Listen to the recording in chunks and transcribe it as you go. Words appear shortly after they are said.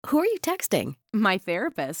Who are you texting? My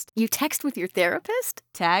therapist. You text with your therapist?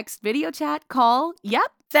 Text, video chat, call.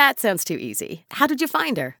 Yep. That sounds too easy. How did you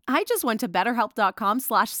find her? I just went to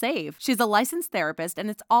betterhelp.com/save. She's a licensed therapist and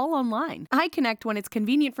it's all online. I connect when it's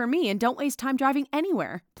convenient for me and don't waste time driving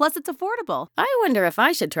anywhere. Plus, it's affordable. I wonder if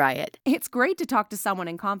I should try it. It's great to talk to someone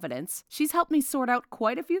in confidence. She's helped me sort out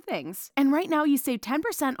quite a few things. And right now you save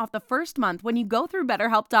 10% off the first month when you go through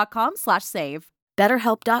betterhelp.com/save.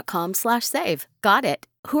 BetterHelp.com/save. Got it.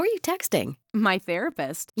 Who are you texting? My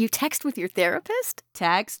therapist. You text with your therapist?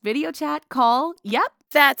 Text, video chat, call. Yep.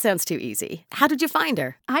 That sounds too easy. How did you find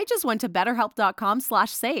her? I just went to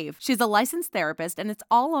betterhelp.com/save. She's a licensed therapist and it's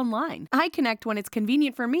all online. I connect when it's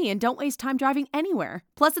convenient for me and don't waste time driving anywhere.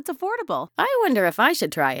 Plus, it's affordable. I wonder if I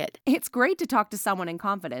should try it. It's great to talk to someone in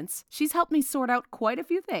confidence. She's helped me sort out quite a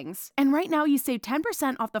few things. And right now you save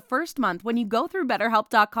 10% off the first month when you go through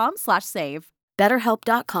betterhelp.com/save.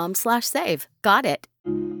 BetterHelp.com/save. Got it.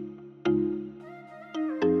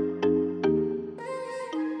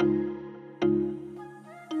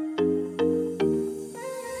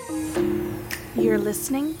 You're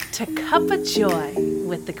listening to Cuppa Joy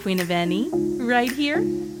with the Queen of N.E. right here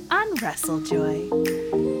on WrestleJoy.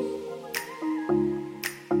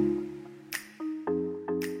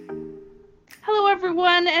 Hello,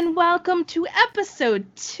 everyone, and welcome to episode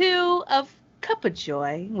 2 of Cuppa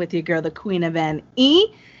Joy with your girl, the Queen of N.E.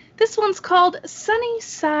 This one's called Sunny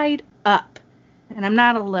Side Up, and I'm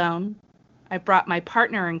not alone. I brought my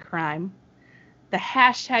partner in crime, the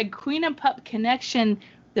hashtag Queen and Pup Connection,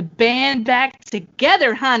 the band back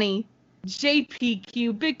together, honey.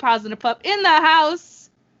 JPQ, Big Positive Pup in the house.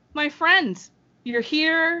 My friend, you're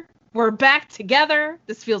here. We're back together.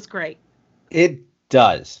 This feels great. It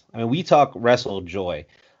does. I mean, we talk WrestleJoy.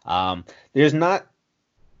 There's not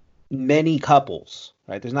many couples,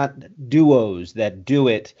 right? There's not duos that do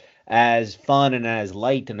it as fun and as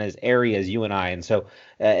light and as airy as you and I. And so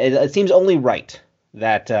it seems only right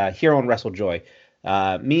that here on WrestleJoy,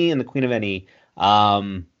 me and the Queen of N.E.,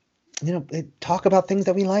 talk about things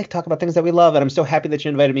that we like, talk about things that we love. And I'm so happy that you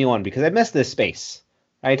invited me on because I miss this space,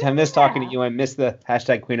 right? I miss talking to you. I miss the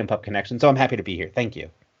hashtag Queen and Pup Connection. So I'm happy to be here. Thank you.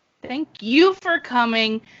 Thank you for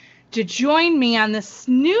coming to join me on this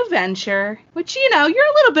new venture, which, you're a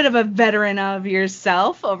little bit of a veteran of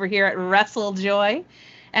yourself over here at WrestleJoy.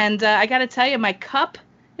 And I got to tell you, my cup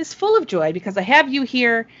is full of joy because I have you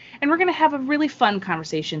here, and we're going to have a really fun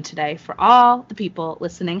conversation today for all the people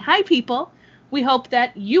listening. Hi, people. We hope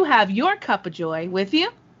that you have your cup of joy with you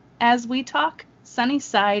as we talk Sunny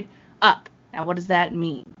Side Up. Now, what does that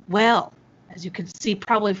mean? Well, as you can see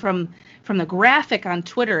probably from the graphic on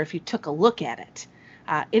Twitter, if you took a look at it,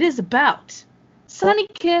 it is about Sonny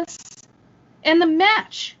Kiss and the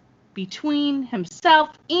match between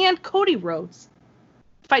himself and Cody Rhodes.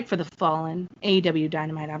 Fight for the Fallen, AEW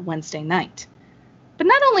Dynamite on Wednesday night. But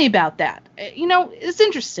not only about that, it's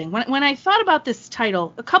interesting. When I thought about this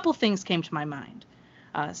title, a couple things came to my mind.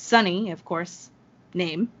 Sonny, of course,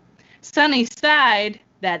 name. Sunny Side,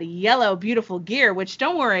 that yellow, beautiful gear, which,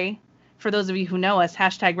 don't worry, for those of you who know us,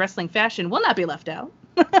 hashtag wrestling fashion will not be left out.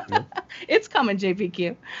 Yep. It's coming,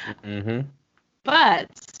 JPQ. Mm-hmm. But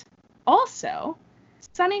also,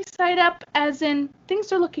 Sunny Side Up as in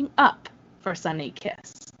things are looking up for Sonny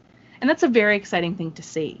Kiss. And that's a very exciting thing to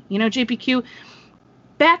see. JPQ,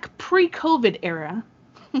 back pre-COVID era,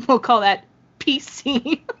 we'll call that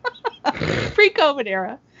PC, pre-COVID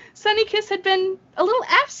era, Sonny Kiss had been a little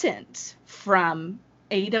absent from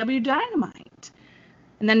AEW Dynamite.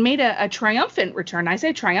 And then made a triumphant return. I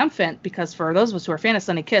say triumphant because for those of us who are fans of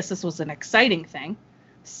Sonny Kiss, this was an exciting thing.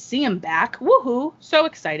 See him back. Woohoo. So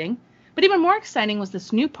exciting. But even more exciting was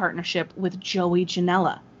this new partnership with Joey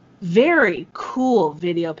Janela. Very cool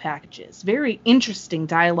video packages. Very interesting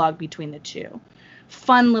dialogue between the two.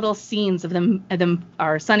 Fun little scenes of them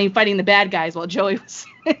are Sonny fighting the bad guys while Joey was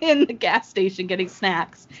in the gas station getting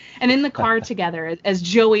snacks, and in the car together as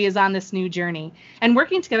Joey is on this new journey and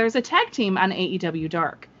working together as a tag team on AEW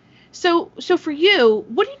Dark. So for you,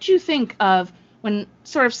 what did you think of when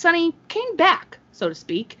sort of Sonny came back, so to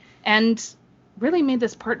speak, and really made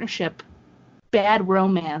this partnership bad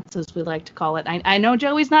romance, as we like to call it? I know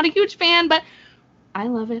Joey's not a huge fan, but I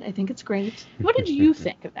love it. I think it's great. What did you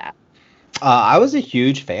think of that? I was a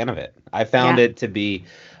huge fan of it. I found it to be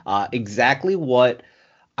exactly what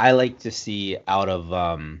I like to see out of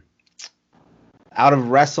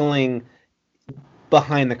wrestling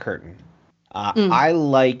behind the curtain. I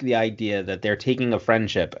like the idea that they're taking a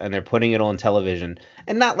friendship and they're putting it on television,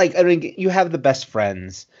 and not like, you have the best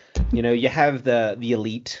friends, you have the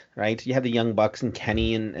elite, right? You have the Young Bucks and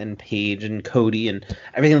Kenny and Paige and Cody and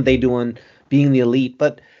everything that they do on being the elite,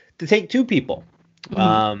 but to take two people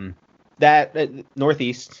That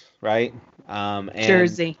Northeast, right?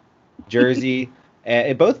 And Jersey,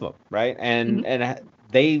 both of them, right? And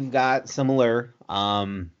they've got similar,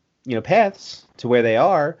 paths to where they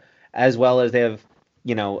are, as well as they have,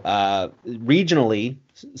 regionally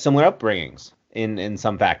similar upbringings in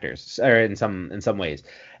some factors or in some ways.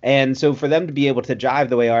 And so for them to be able to jive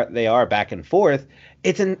the way they are back and forth,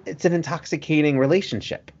 it's an intoxicating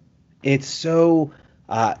relationship. It's so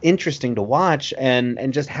interesting to watch,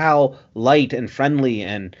 and just how light and friendly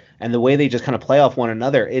and the way they just kind of play off one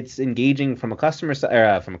another. It's engaging from a consumer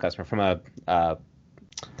side,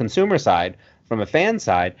 from a fan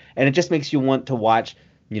side, and it just makes you want to watch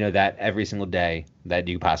that every single day that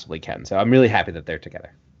you possibly can. So I'm really happy that they're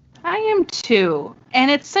together. I am too. And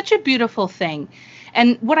it's such a beautiful thing.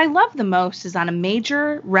 And what I love the most is on a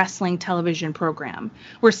major wrestling television program,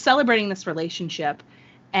 we're celebrating this relationship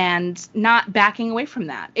and not backing away from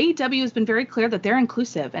that. AEW has been very clear that they're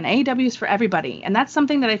inclusive, and AEW is for everybody. And that's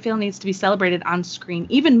something that I feel needs to be celebrated on screen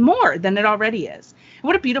even more than it already is.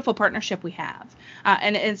 What a beautiful partnership we have.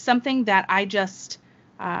 And it's something that I just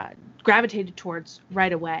gravitated towards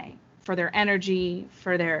right away, for their energy,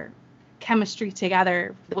 for their chemistry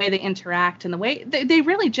together, the way they interact, and the way they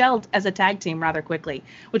really gelled as a tag team rather quickly,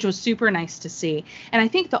 which was super nice to see. And I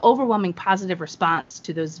think the overwhelming positive response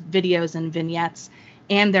to those videos and vignettes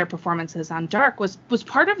and their performances on Dark was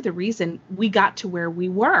part of the reason we got to where we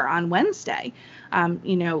were on Wednesday.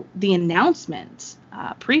 The announcement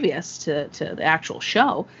previous to the actual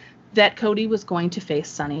show that Cody was going to face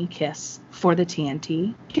Sonny Kiss for the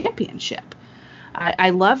TNT Championship. I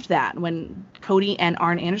loved that when Cody and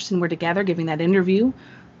Arn Anderson were together giving that interview.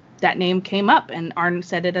 That name came up, and Arn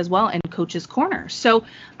said it as well in Coach's Corner. So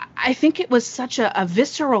I think it was such a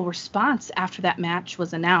visceral response after that match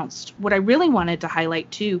was announced. What I really wanted to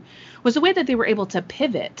highlight, too, was the way that they were able to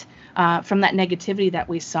pivot from that negativity that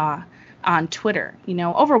we saw on Twitter.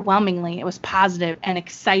 Overwhelmingly, it was positive and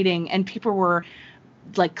exciting, and people were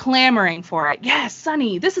like clamoring for it. Yes,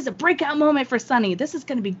 Sonny, this is a breakout moment for Sonny. This is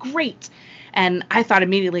going to be great. And I thought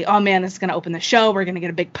immediately, oh man, this is going to open the show. We're going to get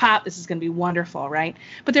a big pop. This is going to be wonderful, right?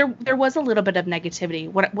 But there was a little bit of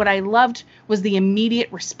negativity. What I loved was the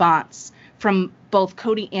immediate response from both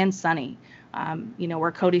Cody and Sonny.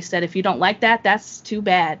 Where Cody said, if you don't like that, that's too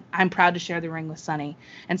bad. I'm proud to share the ring with Sonny.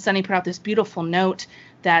 And Sonny put out this beautiful note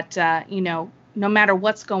that, no matter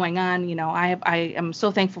what's going on, I am so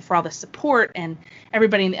thankful for all the support and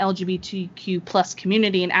everybody in the LGBTQ plus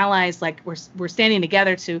community and allies. Like we're standing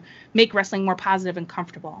together to make wrestling more positive and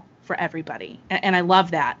comfortable for everybody. And I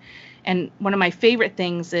love that. And one of my favorite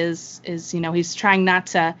things is he's trying not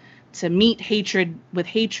to meet hatred with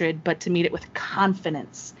hatred, but to meet it with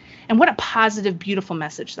confidence. And what a positive, beautiful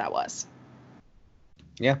message that was.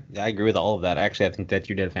 Yeah, I agree with all of that. Actually, I think that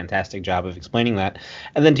you did a fantastic job of explaining that.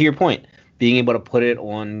 And then to your point, being able to put it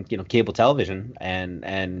on, cable television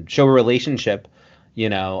and show a relationship,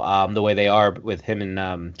 the way they are with him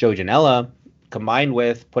and Joey Janela, combined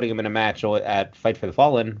with putting him in a match at Fight for the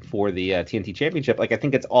Fallen for the TNT Championship. Like, I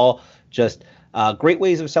think it's all just great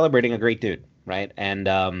ways of celebrating a great dude, right? And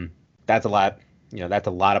that's a lot, that's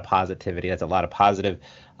a lot of positivity. That's a lot of positive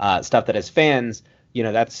stuff that as fans,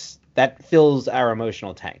 that fills our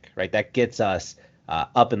emotional tank, right? That gets us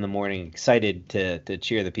up in the morning, excited to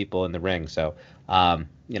cheer the people in the ring. So, a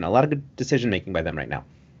lot of good decision making by them right now.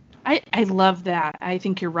 I love that. I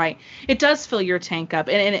think you're right. It does fill your tank up.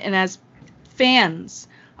 And as fans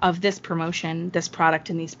of this promotion, this product,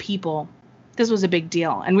 and these people, this was a big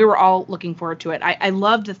deal. And we were all looking forward to it. I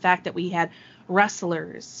loved the fact that we had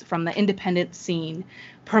wrestlers from the independent scene,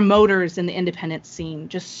 promoters in the independent scene,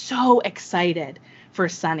 just so excited for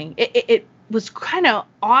Sonny. It was kind of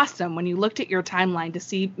awesome when you looked at your timeline to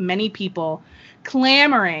see many people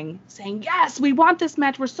clamoring, saying, yes, we want this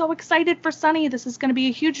match. We're so excited for Sonny. This is going to be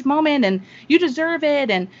a huge moment and you deserve it.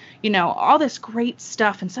 And, all this great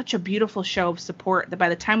stuff and such a beautiful show of support that by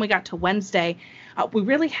the time we got to Wednesday, we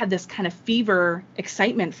really had this kind of fever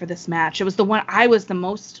excitement for this match. It was the one I was the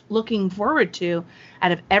most looking forward to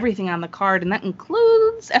out of everything on the card. And that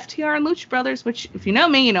includes FTR and Lucha Brothers, which if you know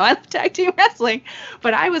me, I love tag team wrestling,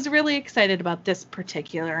 but I was really excited about this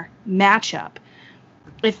particular matchup.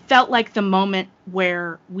 It felt like the moment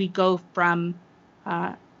where we go from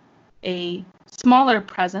a smaller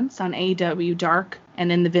presence on AEW Dark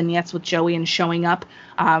and in the vignettes with Joey and showing up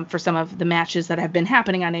for some of the matches that have been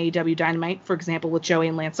happening on AEW Dynamite, for example, with Joey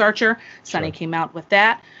and Lance Archer. Sonny came out with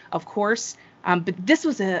that, of course. But this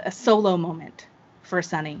was a solo moment for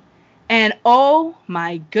Sonny. And oh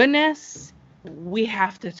my goodness, we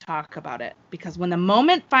have to talk about it. Because when the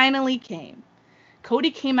moment finally came,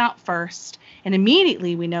 Cody came out first, and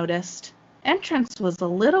immediately we noticed entrance was a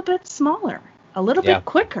little bit smaller, a little Yeah. bit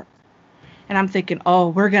quicker. And I'm thinking, oh,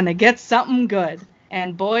 we're going to get something good.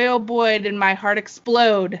 And boy, oh boy, did my heart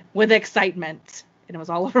explode with excitement. And it was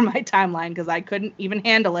all over my timeline because I couldn't even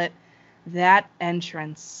handle it. That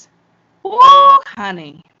entrance. Whoa,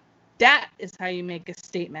 honey. That is how you make a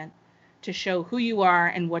statement to show who you are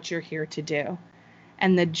and what you're here to do.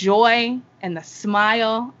 And the joy and the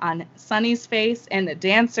smile on Sonny's face and the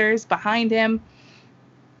dancers behind him.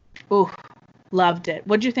 Ooh, loved it.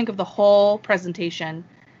 What'd you think of the whole presentation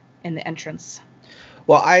in the entrance?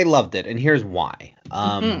 Well, I loved it, and here's why.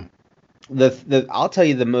 Mhm. I'll tell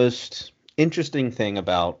you the most interesting thing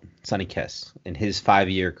about Sonny Kiss in his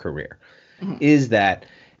 5-year career is that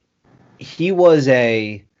he was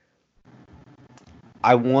I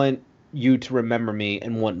want you to remember me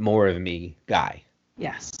and want more of me guy.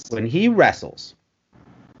 Yes. When he wrestles,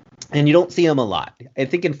 and you don't see him a lot. I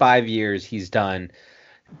think in 5 years he's done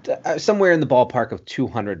somewhere in the ballpark of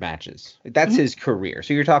 200 matches. That's his career.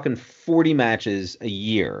 So you're talking 40 matches a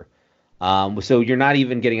year. So you're not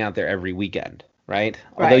even getting out there every weekend, right?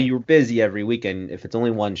 Although you were busy every weekend, if it's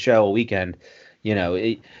only one show a weekend,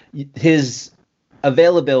 his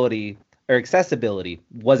availability or accessibility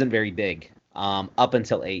wasn't very big up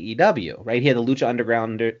until AEW, right? He had the Lucha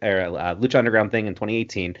Underground thing in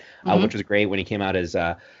 2018, which was great when he came out as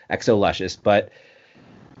Exo Luscious, but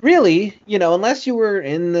really, unless you were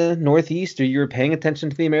in the Northeast or you were paying attention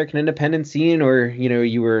to the American independent scene, or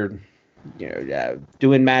you were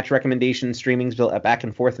doing match recommendations, streamings back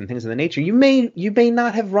and forth and things of the nature, you may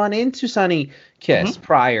not have run into Sonny Kiss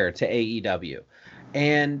prior to AEW.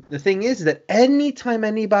 And the thing is that anytime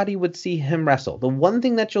anybody would see him wrestle, the one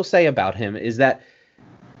thing that you'll say about him is that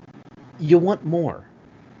you want more.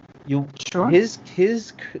 His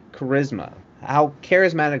charisma, how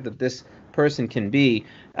charismatic that this person can be,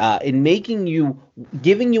 in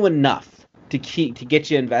giving you enough to get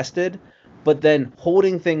you invested, but then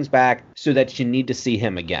holding things back so that you need to see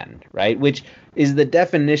him again, right? Which is the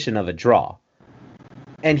definition of a draw.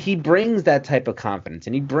 And he brings that type of confidence,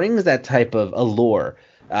 and he brings that type of allure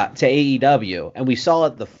to AEW. And we saw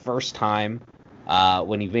it the first time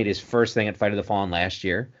when he made his first thing at Fight of the Fallen last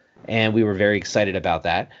year, and we were very excited about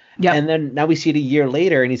that. Yep. And then now we see it a year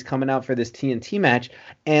later, and he's coming out for this TNT match.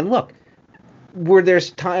 And look, were there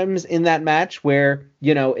times in that match where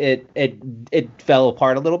it fell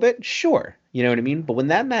apart a little bit? Sure, you know what I mean. But when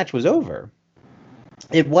that match was over,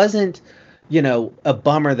 it wasn't a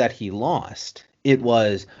bummer that he lost. It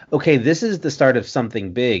was, okay, this is the start of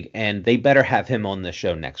something big, and they better have him on the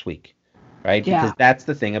show next week, right? Yeah. Because that's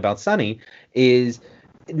the thing about Sonny is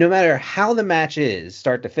no matter how the match is,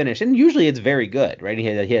 start to finish, and usually it's very good, right? He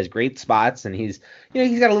has great spots, and he's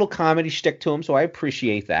got a little comedy shtick to him, so I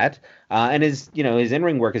appreciate that. And his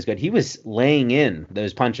in-ring work is good. He was laying in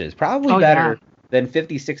those punches, probably better than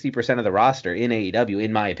 50-60% of the roster in AEW,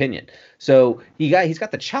 in my opinion. So he's got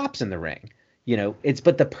the chops in the ring.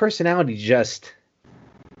 But the personality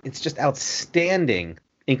it's just outstanding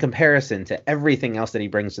in comparison to everything else that he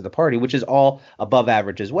brings to the party, which is all above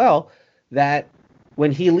average as well. That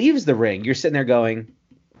when he leaves the ring, you're sitting there going,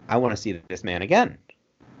 I want to see this man again.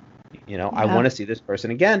 I want to see this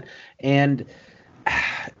person again. And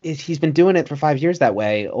he's been doing it for 5 years that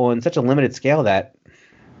way on such a limited scale that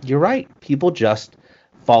you're right. People just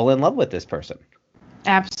fall in love with this person.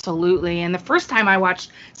 Absolutely. And the first time I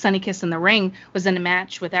watched Sonny Kiss in the ring was in a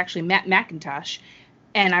match with actually Matt McIntosh.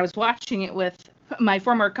 And I was watching it with my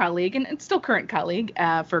former colleague and still current colleague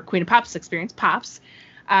for Queen of Pop's experience, Pops.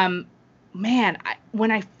 When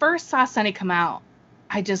I first saw Sonny come out,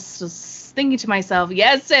 I just was thinking to myself,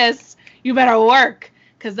 yes, sis, you better work.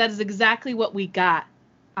 Because that is exactly what we got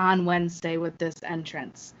on Wednesday with this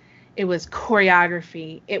entrance. It was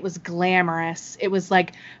choreography. It was glamorous. It was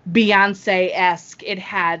like Beyonce-esque. It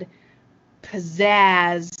had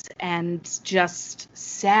pizzazz and just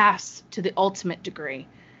sass to the ultimate degree.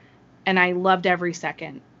 And I loved every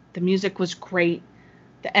second. The music was great.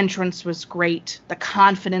 The entrance was great. The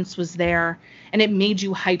confidence was there. And it made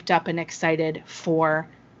you hyped up and excited for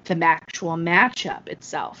the actual matchup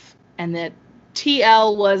itself. And the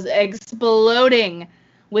TL was exploding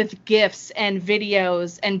with GIFs and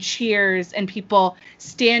videos and cheers and people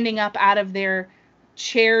standing up out of their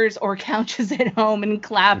chairs or couches at home and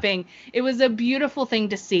clapping. It was a beautiful thing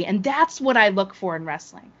to see. And that's what I look for in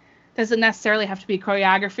wrestling. Doesn't necessarily have to be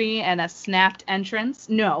choreography and a snapped entrance.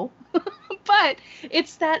 No. But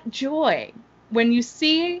it's that joy when you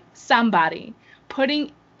see somebody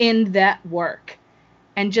putting in that work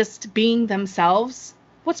and just being themselves.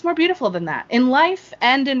 What's more beautiful than that? In life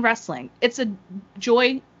and in wrestling. It's a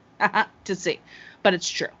joy to see, but it's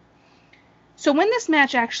true. So when this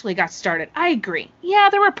match actually got started, I agree. Yeah,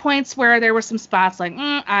 there were points where there were some spots like,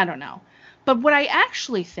 I don't know. But what I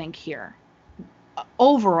actually think here,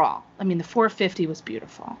 overall, I mean, the 450 was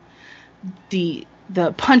beautiful. The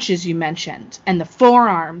punches you mentioned and the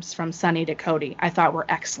forearms from Sonny to Cody, I thought were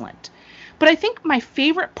excellent. But I think my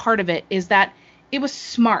favorite part of it is that it was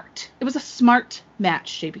smart. It was a smart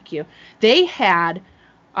match, JPQ. They had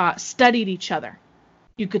studied each other.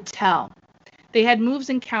 You could tell. They had moves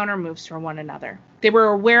and counter moves for one another. They were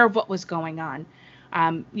aware of what was going on.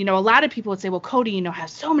 A lot of people would say, well, Cody, has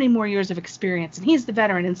so many more years of experience, and he's the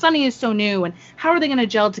veteran, and Sonny is so new, and how are they going to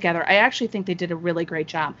gel together? I actually think they did a really great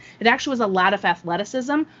job. It actually was a lot of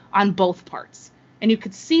athleticism on both parts, and you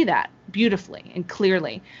could see that beautifully and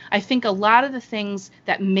clearly. I think a lot of the things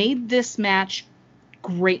that made this match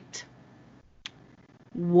great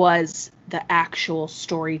was the actual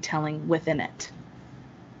storytelling within it.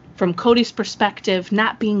 From Cody's perspective,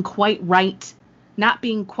 not being quite right, not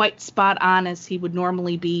being quite spot on as he would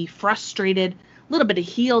normally be, frustrated, a little bit of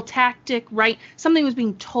heel tactic, right? Something was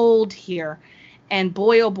being told here. And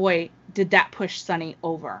boy, oh boy, did that push Sonny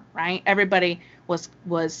over, right? Everybody was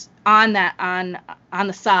on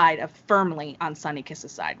the side of firmly on Sonny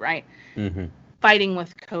Kiss's side, right? Mm-hmm. Fighting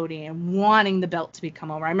with Cody and wanting the belt to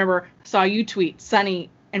become over. I remember I saw you tweet,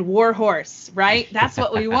 Sonny and Warhorse, right? That's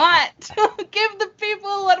what we want. Give the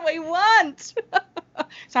people what we want.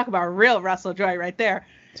 Talk about real Wrestle Joy right there.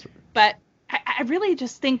 But I really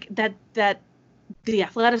just think that the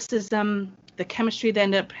athleticism, the chemistry they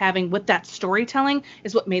ended up having with that storytelling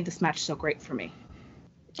is what made this match so great for me.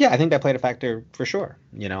 Yeah, I think that played a factor for sure.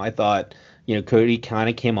 I thought, Cody kind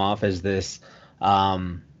of came off as this,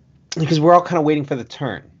 because we're all kind of waiting for the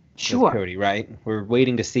turn. Sure. With Cody, right? We're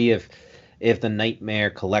waiting to see if the Nightmare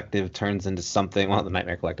Collective turns into something. Well, the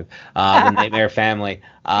Nightmare Collective, the Nightmare Family,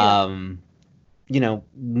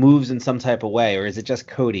 moves in some type of way, or is it just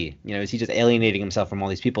Cody? Is he just alienating himself from all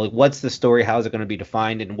these people? Like, what's the story? How is it going to be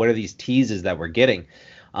defined? And what are these teases that we're getting?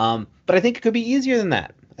 But I think it could be easier than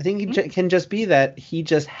that. I think it can just be that he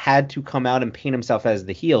just had to come out and paint himself as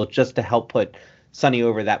the heel just to help put Sonny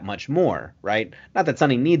over that much more, right? Not that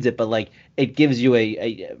Sonny needs it, but like it gives you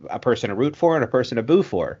a person to root for and a person to boo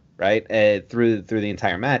for, right? Through the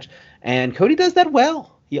entire match. And Cody does that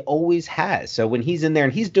well. He always has. So when he's in there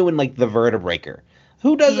and he's doing like the vertebreaker,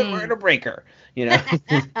 who does a vertebreaker?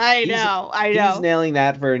 I know. He's nailing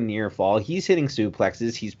that for a near fall. He's hitting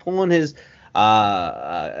suplexes. He's pulling his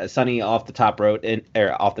Sonny off the top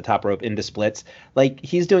rope into splits. Like,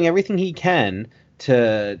 he's doing everything he can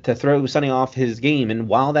to throw Sonny off his game, and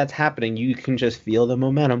while that's happening, you can just feel the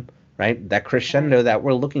momentum, right? That crescendo that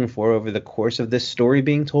we're looking for over the course of this story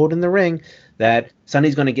being told in the ring, that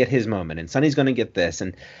Sonny's going to get his moment, and Sonny's going to get this.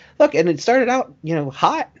 And look, and it started out,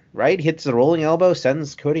 hot, right? Hits the rolling elbow,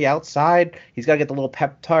 sends Cody outside. He's got to get the little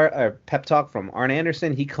pep talk from Arn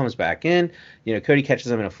Anderson. He comes back in. Cody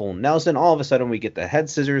catches him in a full Nelson. All of a sudden, we get the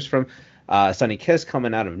head scissors from Sonny Kiss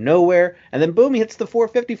coming out of nowhere, and then boom, he hits the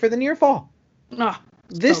 450 for the near fall. Oh,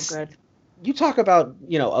 this so good. You talk about,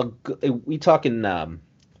 we talk in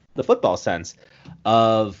the football sense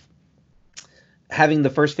of having the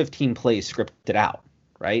first 15 plays scripted out,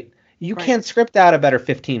 right? You can't script out a better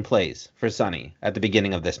 15 plays for Sonny at the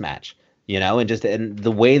beginning of this match, and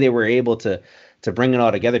the way they were able to bring it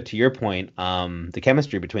all together, to your point, the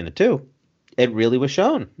chemistry between the two, it really was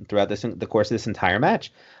shown throughout the course of this entire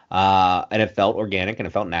match. And it felt organic and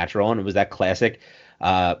it felt natural, and it was that classic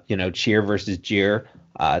cheer versus jeer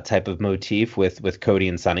type of motif with Cody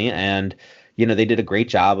and Sonny. And, they did a great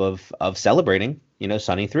job of celebrating,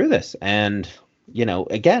 Sonny through this. And,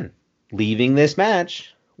 again, leaving this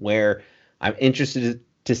match where I'm interested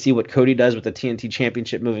to see what Cody does with the TNT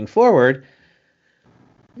Championship moving forward.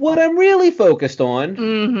 What I'm really focused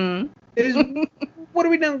on is what are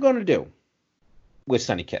we now going to do with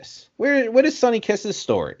Sonny Kiss? What is Sonny Kiss's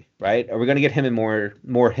story, right? Are we going to get him in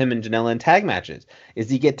more him and Janela in tag matches? Is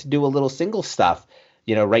he get to do a little single stuff,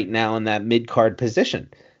 right now in that mid-card position?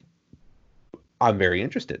 I'm very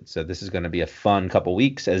interested. So this is going to be a fun couple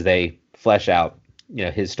weeks as they flesh out,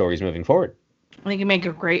 his stories moving forward. I think you make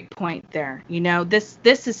a great point there.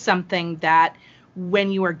 This is something that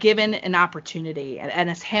when you are given an opportunity, and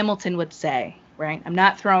as Hamilton would say, right, I'm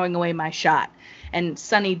not throwing away my shot. And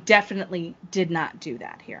Sonny definitely did not do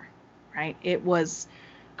that here, right? It was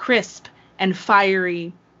crisp and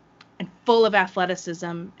fiery and full of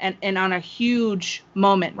athleticism and on a huge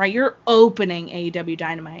moment, right? You're opening AEW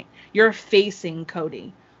Dynamite. You're facing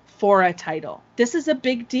Cody for a title. This is a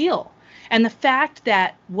big deal. And the fact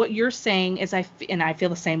that what you're saying is, I feel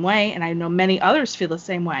the same way, and I know many others feel the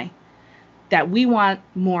same way, that we want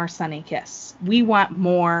more Sonny Kiss. We want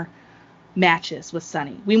more matches with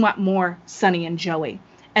Sonny. We want more Sonny and Joey.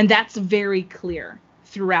 And that's very clear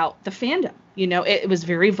throughout the fandom. You know, it was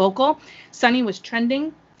very vocal. Sonny was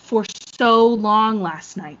trending for so long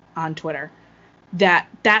last night on Twitter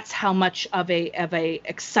that's how much of a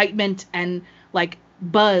excitement and like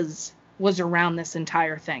buzz was around this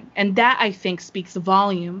entire thing. And that, I think, speaks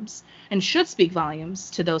volumes and should speak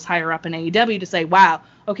volumes to those higher up in AEW to say, wow,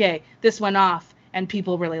 okay, this went off and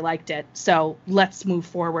people really liked it. So let's move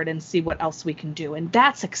forward and see what else we can do. And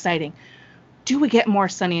that's exciting. Do we get more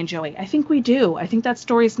Sonny and Joey? I think we do. I think that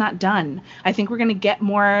story's not done. I think we're going to get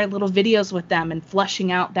more little videos with them and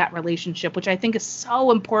fleshing out that relationship, which I think is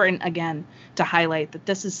so important, again, to highlight that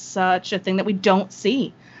this is such a thing that we don't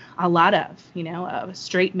see a lot of, you know, a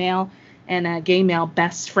straight male and a gay male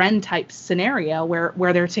best friend type scenario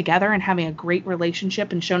where they're together and having a great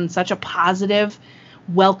relationship and shown in such a positive,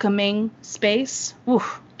 welcoming space.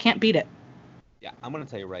 Oof, can't beat it. Yeah, I'm going to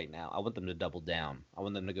tell you right now, I want them to double down. I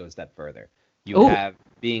want them to go a step further. You have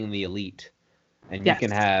being the elite, and you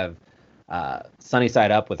can have Sunny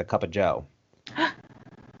Side Up with a cup of Joe.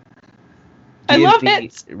 I love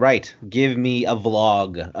it. Right. Give me a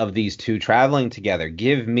vlog of these two traveling together.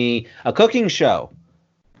 Give me a cooking show.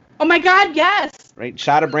 Oh, my God, yes. Right.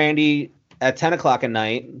 Shot of brandy at 10 o'clock at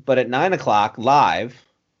night, but at 9 o'clock live,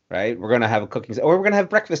 right, we're going to have a cooking or we're going to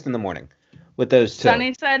have breakfast in the morning with those two.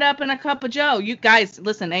 Sunny Side Up and a cup of Joe. You guys,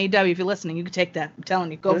 listen, AEW, if you're listening, you can take that. I'm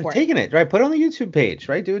telling you, go for it. Taking it, right? Put it on the YouTube page,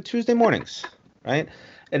 right? Do it Tuesday mornings, right?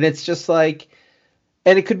 And it's just like,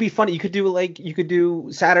 and it could be funny. You could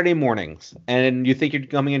do Saturday mornings, and you think you're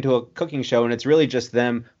coming into a cooking show, and it's really just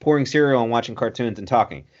them pouring cereal and watching cartoons and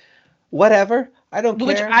talking. Whatever. I don't care.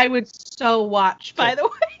 Which I would so watch, by the way.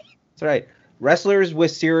 That's right. Wrestlers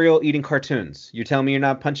with cereal eating cartoons. You tell me you're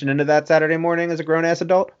not punching into that Saturday morning as a grown-ass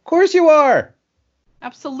adult? Of course you are.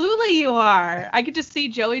 Absolutely you are. I could just see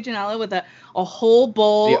Joey Janela with a whole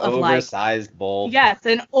bowl of like... oversized bowl. Yes,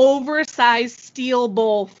 an oversized steel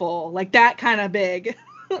bowl full. Like that kind of big.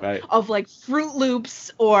 Right. Of like Fruit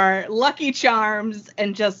Loops or Lucky Charms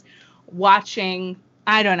and just watching,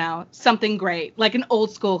 I don't know, something great. Like an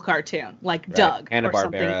old school cartoon. Like right. Doug.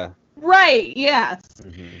 Hanna-Barbera. Right, yes.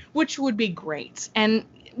 Mm-hmm. Which would be great. And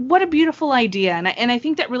what a beautiful idea. And I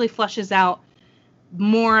think that really fleshes out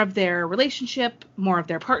more of their relationship, more of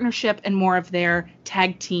their partnership, and more of their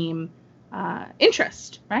tag team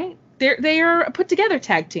interest, right? They are a put together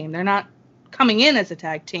tag team. They're not coming in as a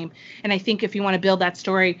tag team. And I think if you want to build that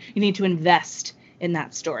story, you need to invest in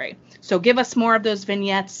that story. So give us more of those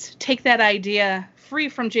vignettes. Take that idea free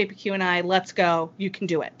from JPQ and I. Let's go. You can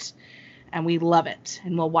do it. And we love it.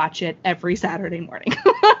 And we'll watch it every Saturday morning.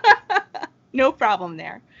 No problem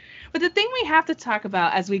there. But the thing we have to talk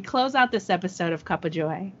about as we close out this episode of Cup of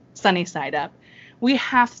Joy, Sunny Side Up, we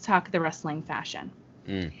have to talk the wrestling fashion.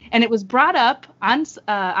 And it was brought up on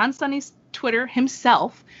Sunny's Twitter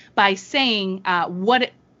himself by saying what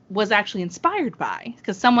it was actually inspired by.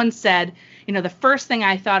 Because someone said, you know, the first thing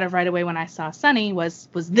I thought of right away when I saw Sunny was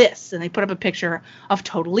this. And they put up a picture of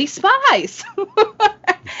Totally Spies.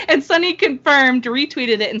 And Sunny confirmed,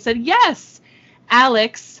 retweeted it, and said, yes,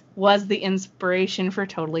 Alex was the inspiration from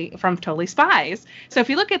Totally Spies. So if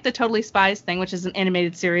you look at the Totally Spies thing, which is an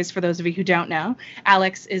animated series for those of you who don't know,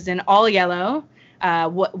 Alex is in all yellow,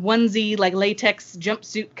 onesie, like latex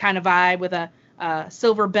jumpsuit kind of vibe with a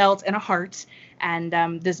silver belt and a heart,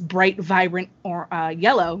 and this bright, vibrant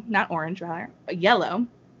yellow, not orange, rather, yellow,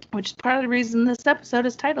 which is part of the reason this episode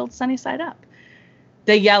is titled Sunny Side Up.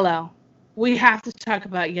 The yellow. We have to talk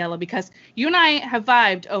about yellow because you and I have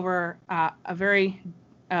vibed over a very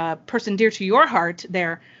person dear to your heart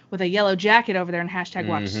there with a yellow jacket over there and hashtag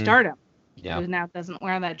Watch Stardom. Yeah. Who now doesn't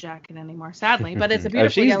wear that jacket anymore, sadly. But it's a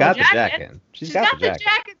beautiful yellow jacket. She's got the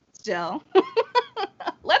jacket still.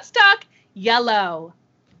 Let's talk yellow.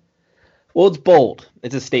 Well, it's bold.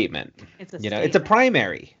 It's a statement. It's a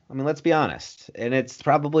primary. I mean, let's be honest. And it's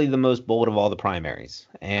probably the most bold of all the primaries.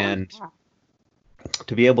 And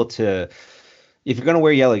to be able to, if you're going to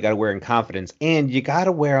wear yellow, you got to wear in confidence, and you got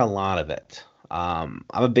to wear a lot of it. I'm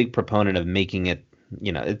a big proponent of making it,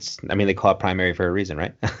 they call it primary for a reason,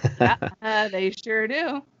 right? They sure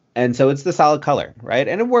do. And so it's the solid color, right?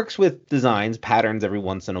 And it works with designs, patterns every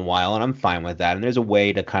once in a while, and I'm fine with that. And there's a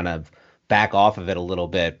way to kind of back off of it a little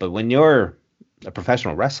bit. But when you're a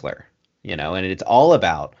professional wrestler, and it's all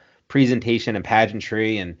about presentation and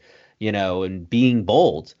pageantry and, and being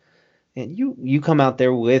bold, and you come out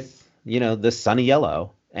there with, the sunny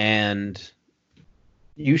yellow and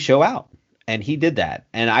you show out. And he did that.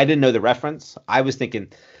 And I didn't know the reference. I was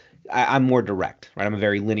thinking, I'm more direct, right? I'm a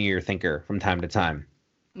very linear thinker from time to time.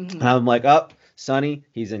 Mm-hmm. And I'm like, Sonny,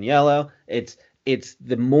 he's in yellow. It's it's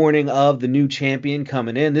the morning of the new champion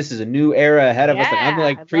coming in. This is a new era ahead of us. Like, I'm Yeah,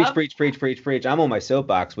 like, I preach, love preach, preach, preach, preach. I'm on my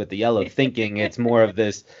soapbox with the yellow, thinking it's more of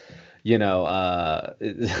this,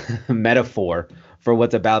 metaphor for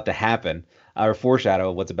what's about to happen, or foreshadow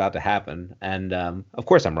of what's about to happen. And of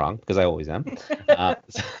course, I'm wrong because I always am.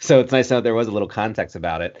 So it's nice to know there was a little context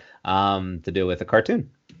about it to do with a cartoon.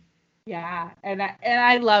 Yeah, and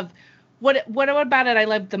I love what about it I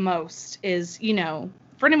love the most is,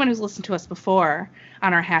 for anyone who's listened to us before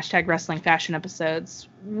on our hashtag wrestling fashion episodes,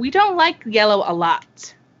 we don't like yellow a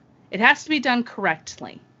lot. It has to be done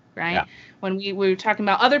correctly, right? Yeah. When we were talking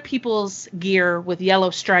about other people's gear with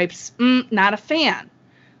yellow stripes, not a fan.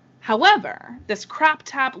 However, this crop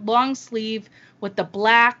top long sleeve with the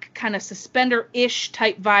black kind of suspender-ish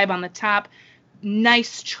type vibe on the top,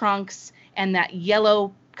 nice trunks, and that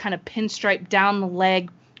yellow kind of pinstripe down the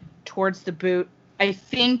leg towards the boot. I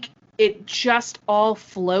think it just all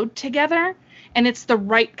flowed together, and it's the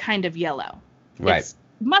right kind of yellow. Right. It's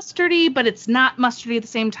mustardy, but it's not mustardy at the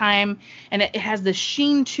same time, and it has the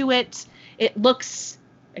sheen to it. It looks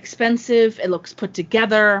expensive. It looks put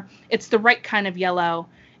together. It's the right kind of yellow,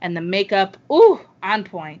 and the makeup, on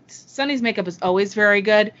point. Sonny's makeup is always very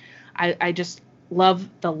good. I just love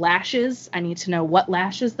the lashes. I need to know what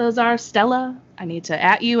lashes those are. Stella, I need to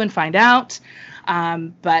at you and find out.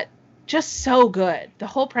 But just so good. The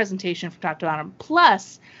whole presentation from top to bottom.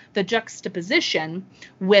 Plus the juxtaposition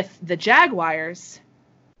with the Jaguars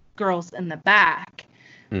girls in the back.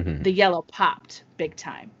 Mm-hmm. The yellow popped big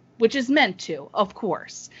time, which is meant to, of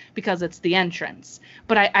course, because it's the entrance.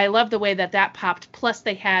 But I love the way that popped. Plus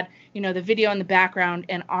they had, the video in the background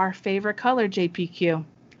and our favorite color, JPQ.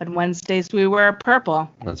 On Wednesdays, we wear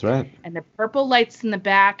purple. That's right. And the purple lights in the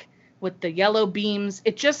back with the yellow beams.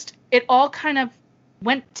 It all kind of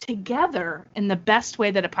went together in the best way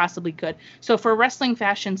that it possibly could. So for a wrestling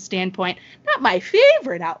fashion standpoint, not my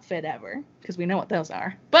favorite outfit ever, because we know what those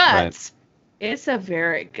are. But Right. It's a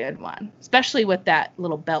very good one, especially with that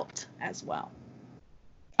little belt as well.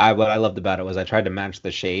 What I loved about it was I tried to match the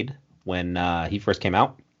shade when he first came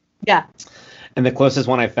out. Yeah. And the closest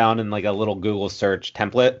one I found in like a little Google search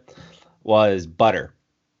template was butter.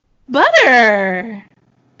 Butter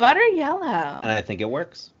yellow. And I think it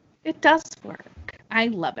works. It does work. I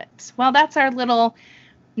love it. Well, that's our little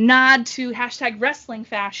nod to hashtag wrestling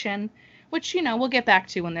fashion, which, we'll get back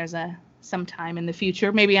to when there's some time in the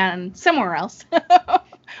future, maybe on somewhere else.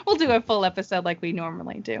 We'll do a full episode like we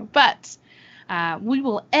normally do. But we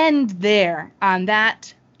will end there on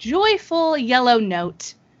that joyful yellow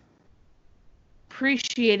note.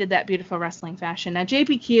 Appreciated that beautiful wrestling fashion. Now,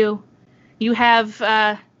 JPQ, you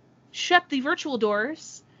have shut the virtual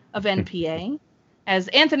doors of NPA. As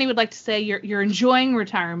Anthony would like to say, you're enjoying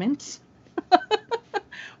retirement.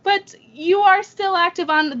 But you are still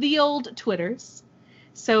active on the old Twitters.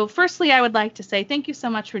 So firstly, I would like to say thank you so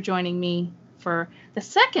much for joining me for the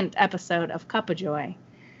second episode of Cuppa Joy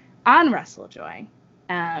on WrestleJoy.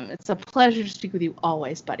 It's a pleasure to speak with you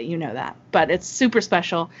always, buddy. You know that. But it's super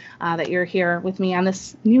special that you're here with me on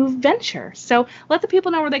this new venture. So let the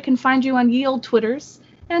people know where they can find you on ye old Twitters.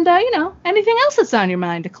 And, anything else that's on your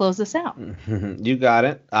mind to close this out. You got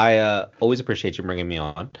it. I always appreciate you bringing me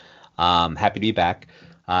on. Happy to be back.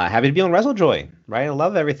 Happy to be on WrestleJoy, right? I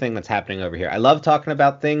love everything that's happening over here. I love talking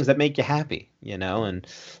about things that make you happy, and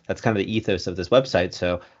that's kind of the ethos of this website.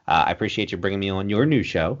 So I appreciate you bringing me on your new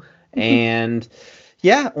show. And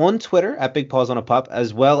yeah, on Twitter at Big Paws on a Pup,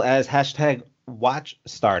 as well as hashtag Watch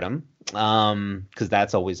Stardom, because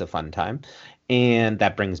that's always a fun time. And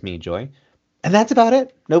that brings me joy. And that's about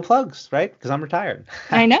it. No plugs, right? Because I'm retired.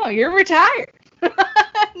 I know, you're retired.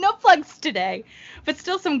 No plugs today, but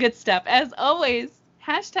still some good stuff. As always,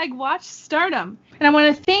 hashtag Watch Stardom. And I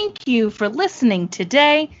want to thank you for listening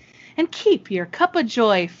today. And keep your cup of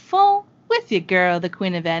joy full with your girl, the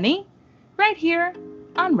Queen of Any, right here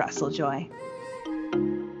on WrestleJoy.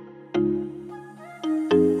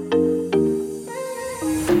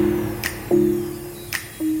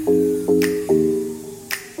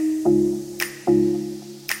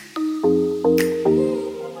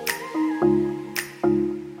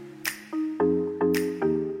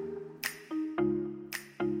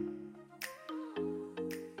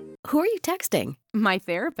 Who are you texting? My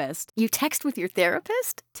therapist. You text with your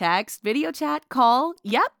therapist? Text, video chat, call.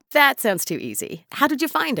 Yep. That sounds too easy. How did you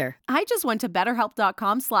find her? I just went to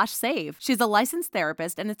betterhelp.com/save. She's a licensed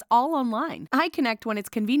therapist and it's all online. I connect when it's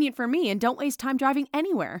convenient for me and don't waste time driving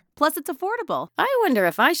anywhere. Plus, it's affordable. I wonder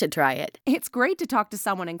if I should try it. It's great to talk to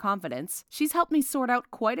someone in confidence. She's helped me sort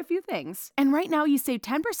out quite a few things. And right now you save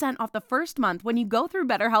 10% off the first month when you go through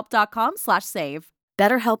betterhelp.com/save.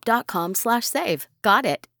 BetterHelp.com/save. Got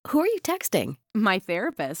it. Who are you texting? My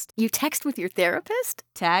therapist. You text with your therapist?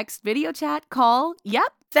 Text, video chat, call.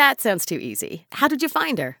 Yep. That sounds too easy. How did you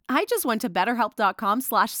find her? I just went to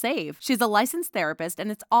betterhelp.com/save. She's a licensed therapist and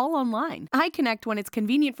it's all online. I connect when it's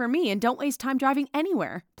convenient for me and don't waste time driving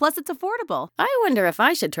anywhere. Plus, it's affordable. I wonder if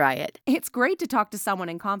I should try it. It's great to talk to someone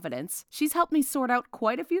in confidence. She's helped me sort out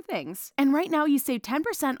quite a few things. And right now you save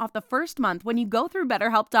 10% off the first month when you go through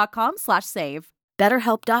betterhelp.com/save.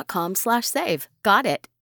 BetterHelp.com/save. Got it.